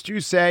 had this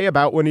to say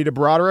about Juanita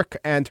Broaddrick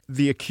and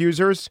the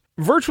accusers.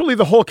 Virtually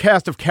the whole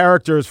cast of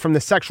characters from the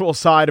sexual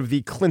side of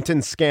the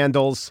Clinton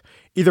scandals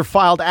either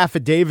filed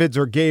affidavits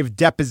or gave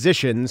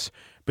depositions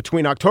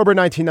between October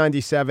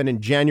 1997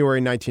 and January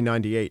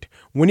 1998.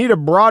 Juanita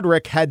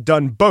Broaddrick had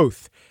done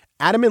both,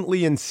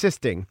 adamantly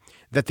insisting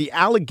that the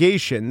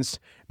allegations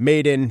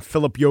made in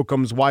Philip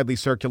Yoakum's widely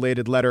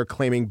circulated letter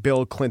claiming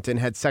Bill Clinton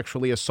had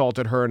sexually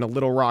assaulted her in a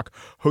Little Rock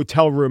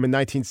hotel room in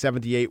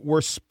 1978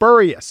 were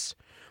spurious.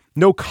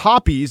 No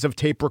copies of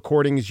tape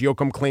recordings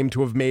Yoakum claimed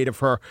to have made of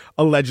her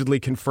allegedly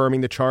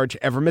confirming the charge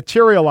ever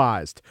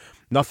materialized.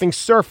 Nothing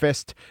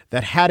surfaced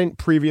that hadn't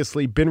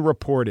previously been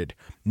reported.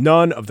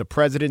 None of the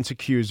president's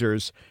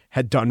accusers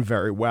had done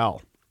very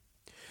well.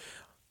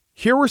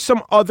 Here were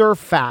some other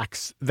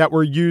facts that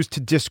were used to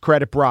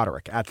discredit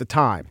Broaddrick at the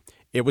time.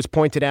 It was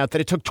pointed out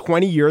that it took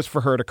 20 years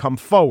for her to come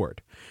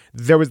forward.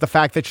 There was the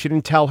fact that she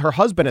didn't tell her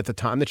husband at the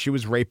time that she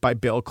was raped by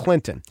Bill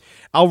Clinton.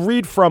 I'll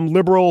read from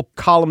liberal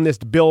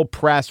columnist Bill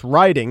Press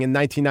writing in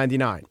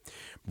 1999.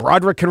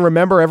 Broderick can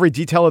remember every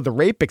detail of the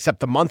rape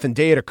except the month and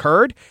day it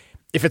occurred.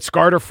 If it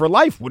scarred her for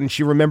life, wouldn't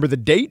she remember the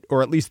date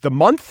or at least the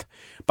month?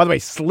 By the way,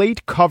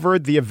 Slate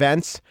covered the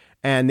events,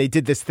 and they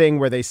did this thing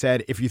where they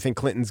said, if you think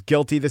Clinton's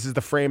guilty, this is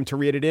the frame to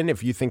read it in.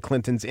 If you think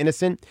Clinton's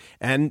innocent.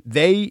 And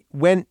they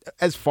went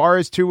as far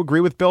as to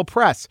agree with Bill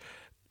Press.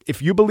 If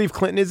you believe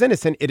Clinton is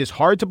innocent, it is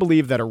hard to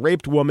believe that a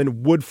raped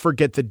woman would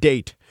forget the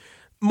date.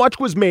 Much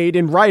was made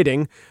in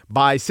writing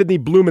by Sidney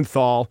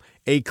Blumenthal,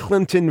 a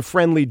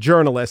Clinton-friendly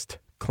journalist.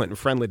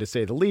 Clinton-friendly to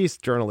say the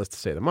least, journalist to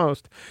say the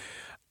most.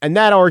 And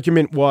that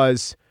argument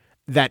was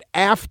that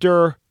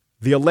after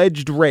the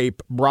alleged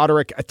rape,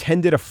 Broderick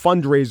attended a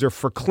fundraiser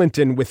for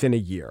Clinton within a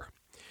year.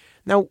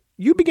 Now,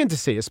 you begin to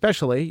see,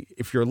 especially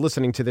if you're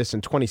listening to this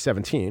in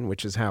 2017,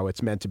 which is how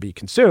it's meant to be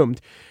consumed,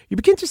 you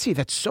begin to see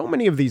that so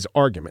many of these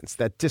arguments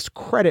that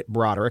discredit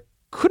Broderick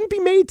couldn't be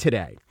made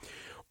today.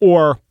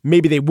 Or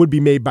maybe they would be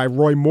made by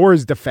Roy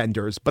Moore's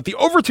defenders, but the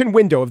Overton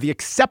window of the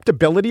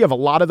acceptability of a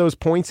lot of those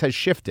points has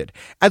shifted.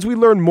 As we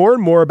learn more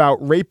and more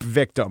about rape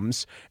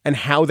victims and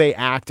how they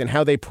act and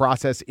how they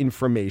process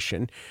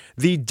information,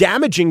 the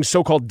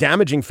so-called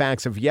damaging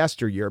facts of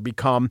yesteryear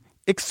become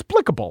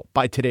explicable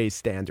by today's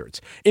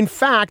standards. In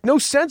fact, no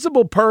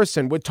sensible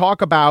person would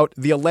talk about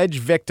the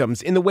alleged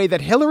victims in the way that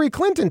Hillary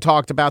Clinton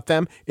talked about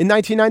them in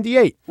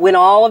 1998. When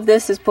all of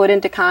this is put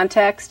into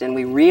context and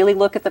we really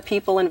look at the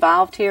people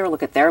involved here,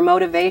 look at their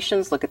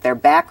motivations, look at their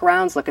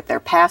backgrounds, look at their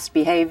past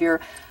behavior,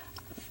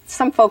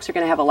 some folks are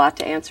going to have a lot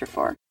to answer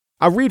for.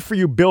 I'll read for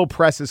you Bill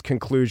Press's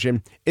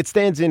conclusion. It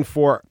stands in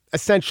for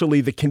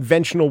essentially the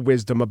conventional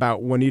wisdom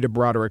about Juanita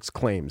Broderick's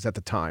claims at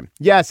the time.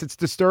 Yes, it's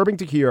disturbing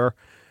to hear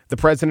the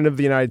president of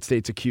the United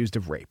States accused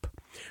of rape.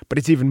 But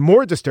it's even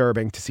more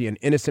disturbing to see an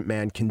innocent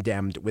man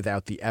condemned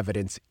without the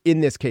evidence.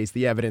 In this case,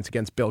 the evidence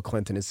against Bill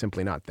Clinton is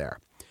simply not there.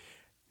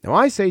 Now,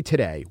 I say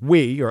today,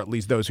 we, or at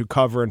least those who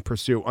cover and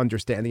pursue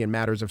understanding in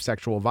matters of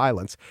sexual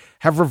violence,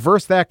 have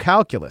reversed that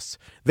calculus.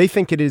 They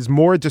think it is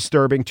more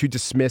disturbing to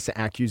dismiss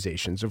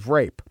accusations of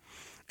rape.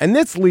 And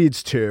this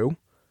leads to,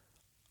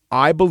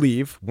 I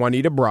believe,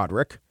 Juanita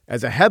Broderick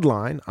as a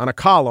headline on a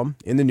column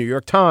in the New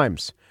York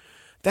Times.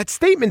 That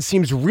statement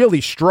seems really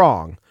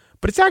strong,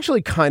 but it's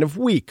actually kind of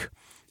weak.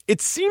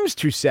 It seems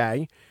to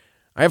say,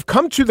 I have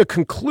come to the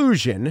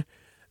conclusion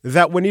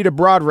that Juanita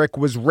Broderick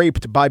was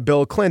raped by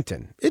Bill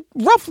Clinton. It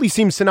roughly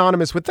seems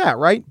synonymous with that,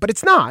 right? But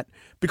it's not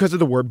because of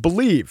the word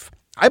believe.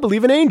 I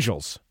believe in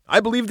angels. I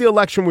believe the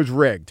election was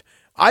rigged.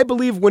 I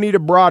believe Juanita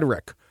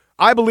Broderick.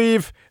 I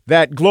believe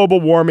that global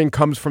warming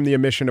comes from the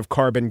emission of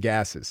carbon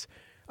gases.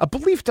 A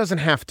belief doesn't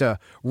have to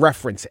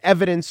reference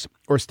evidence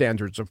or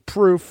standards of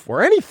proof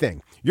or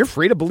anything. You're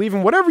free to believe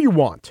in whatever you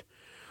want.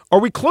 Are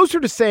we closer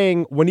to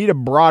saying Juanita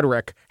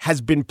Broderick has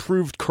been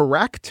proved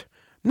correct?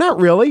 Not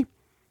really.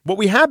 What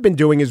we have been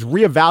doing is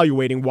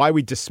reevaluating why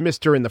we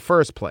dismissed her in the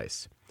first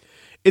place.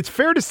 It's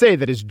fair to say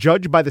that as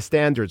judged by the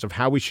standards of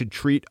how we should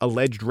treat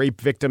alleged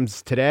rape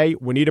victims today,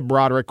 Juanita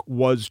Broderick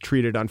was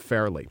treated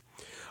unfairly.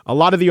 A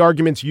lot of the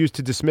arguments used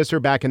to dismiss her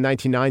back in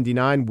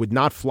 1999 would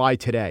not fly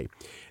today.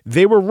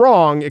 They were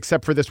wrong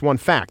except for this one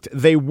fact.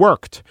 They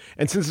worked.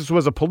 And since this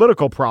was a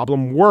political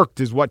problem, worked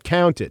is what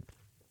counted.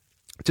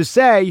 To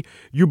say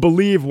you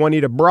believe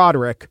Juanita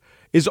Broderick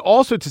is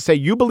also to say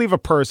you believe a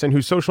person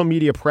whose social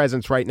media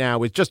presence right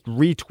now is just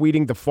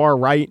retweeting the far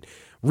right,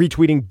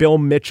 retweeting Bill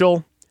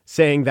Mitchell,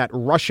 saying that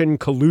Russian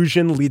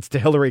collusion leads to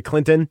Hillary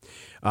Clinton,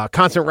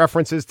 constant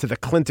references to the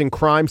Clinton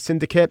crime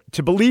syndicate.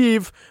 To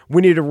believe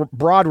Juanita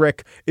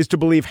Broderick is to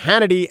believe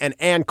Hannity and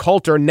Ann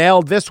Coulter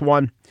nailed this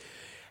one.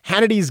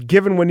 Hannity's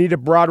given Juanita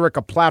Broderick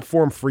a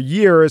platform for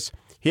years.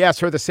 He asked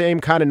her the same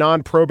kind of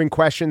non-probing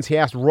questions he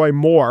asked Roy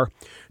Moore.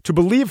 To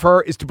believe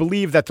her is to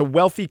believe that the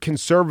wealthy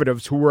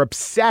conservatives who were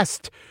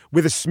obsessed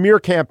with a smear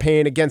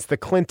campaign against the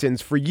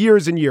Clintons for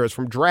years and years,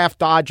 from draft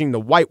dodging the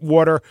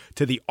Whitewater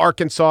to the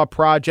Arkansas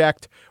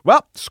Project,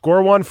 well,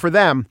 score one for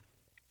them.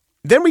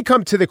 Then we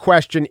come to the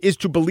question, is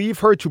to believe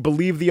her to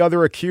believe the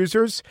other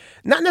accusers?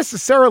 Not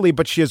necessarily,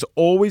 but she has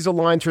always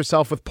aligned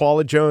herself with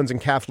Paula Jones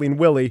and Kathleen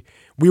Willey.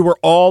 We were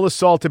all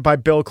assaulted by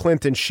Bill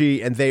Clinton,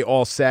 she and they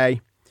all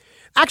say.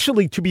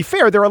 Actually, to be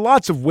fair, there are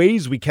lots of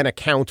ways we can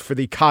account for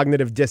the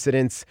cognitive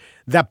dissonance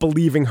that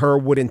believing her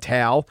would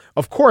entail.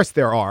 Of course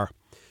there are.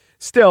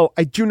 Still,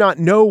 I do not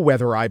know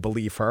whether I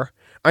believe her.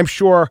 I'm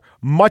sure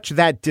much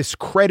that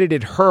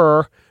discredited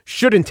her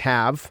shouldn't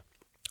have.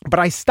 But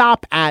I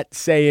stop at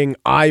saying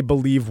I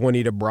believe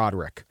Juanita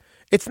Broderick.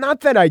 It's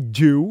not that I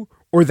do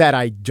or that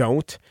I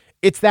don't.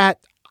 It's that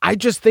I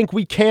just think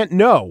we can't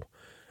know.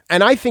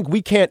 And I think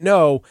we can't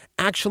know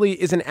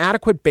actually is an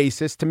adequate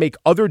basis to make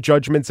other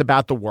judgments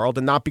about the world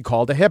and not be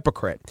called a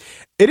hypocrite.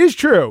 It is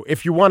true,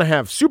 if you want to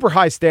have super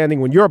high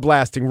standing when you're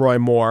blasting Roy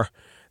Moore,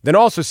 then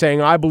also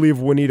saying I believe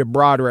Juanita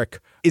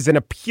Broderick is an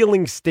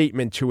appealing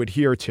statement to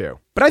adhere to.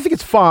 But I think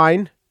it's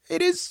fine.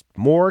 It is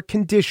more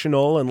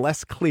conditional and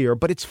less clear,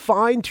 but it's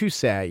fine to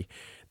say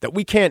that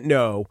we can't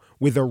know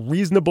with a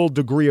reasonable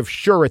degree of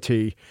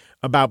surety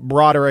about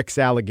Broderick's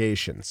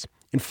allegations.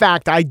 In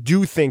fact, I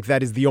do think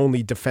that is the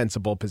only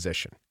defensible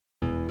position.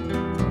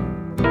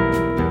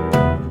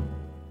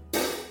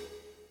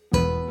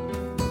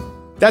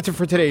 That's it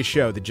for today's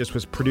show. The Gist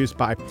was produced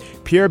by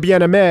Pierre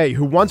Bien-Aimé,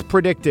 who once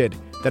predicted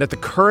that at the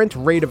current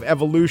rate of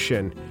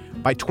evolution,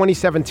 by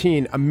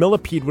 2017, a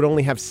millipede would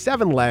only have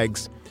 7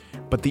 legs,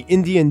 but the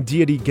Indian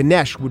deity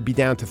Ganesh would be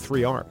down to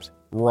 3 arms.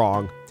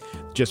 Wrong.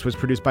 The Gist was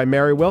produced by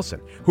Mary Wilson,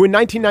 who in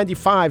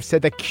 1995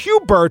 said that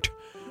Q*bert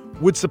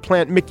would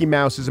supplant Mickey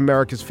Mouse as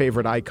America's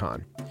favorite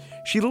icon.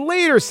 She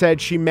later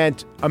said she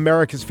meant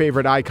America's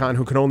favorite icon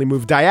who can only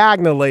move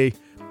diagonally,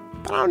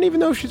 but I don't even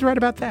know if she's right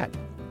about that.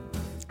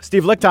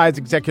 Steve Lickteig is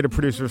executive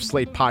producer of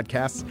Slate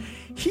Podcasts.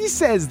 He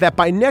says that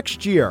by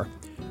next year,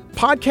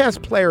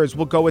 podcast players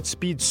will go at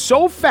speed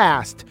so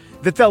fast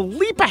that they'll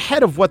leap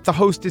ahead of what the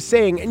host is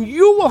saying, and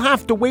you will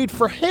have to wait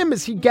for him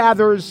as he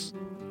gathers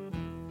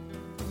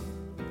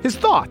his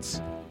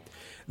thoughts.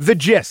 The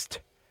Gist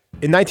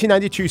in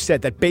 1992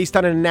 said that based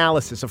on an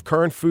analysis of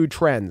current food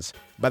trends,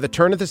 by the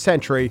turn of the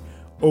century,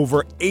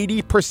 over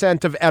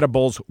 80% of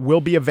edibles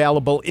will be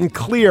available in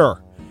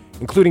clear,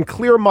 including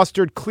clear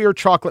mustard, clear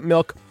chocolate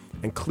milk,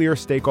 and clear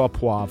steak au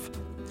poivre.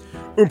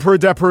 Umper,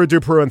 depper,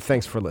 duper, and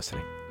thanks for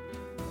listening.